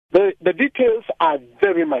The details are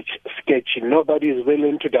very much sketchy. Nobody is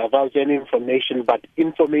willing to divulge any information, but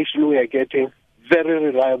information we are getting, very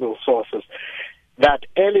reliable sources, that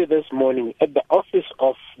early this morning at the office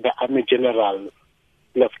of the Army General,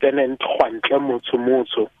 Lieutenant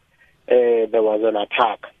Mutsu, there was an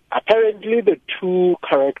attack. Apparently the two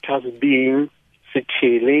characters being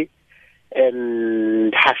Sitile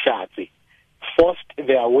and Hashatsi forced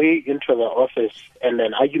their way into the office and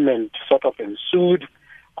an argument sort of ensued.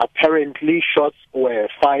 Apparently shots were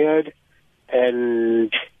fired,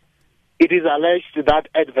 and it is alleged that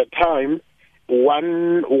at the time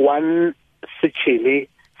one Sitile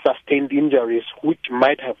sustained injuries which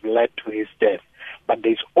might have led to his death. But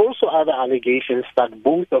there's also other allegations that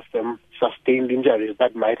both of them sustained injuries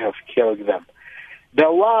that might have killed them.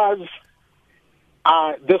 There was,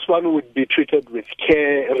 this one would be treated with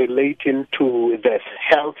care relating to the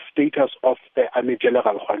health status of the Army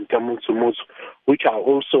General Mutsu, which are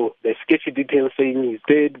also the sketchy details saying he's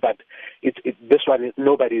dead, but this one,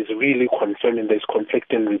 nobody is really confirming. There's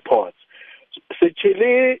conflicting reports.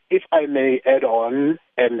 Sechile, if I may add on,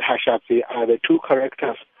 and Hashatsi are the two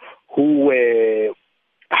characters who were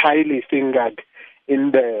highly fingered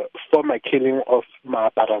in the former killing of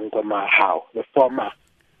Maaparango Mahao, the former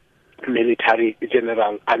military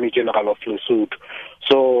general, Army General of Lesotho.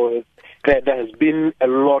 So there has been a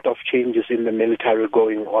lot of changes in the military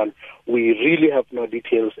going on. We really have no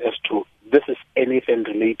details as to this is anything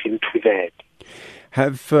relating to that.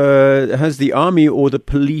 Has the army or the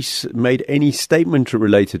police made any statement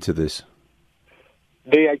related to this?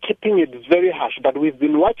 They are keeping it very hush, but we've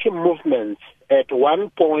been watching movements. At one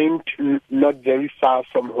point, not very far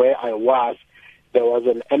from where I was, there was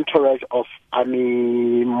an entourage of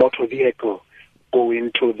army motor vehicle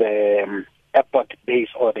going to the airport base,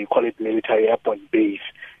 or they call it military airport base,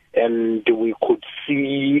 and we could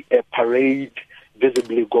see a parade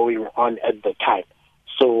visibly going on at the time.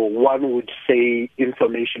 So one would say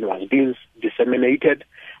information was being disseminated,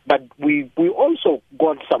 but we also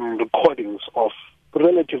got some recordings of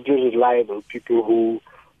relatively reliable people who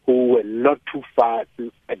were not too far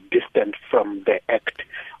distant from the act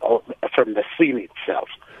or from the scene itself.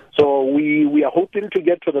 So we are hoping to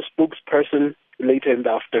get to the spokesperson later in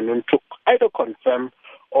the afternoon to either confirm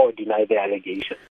or deny the allegation.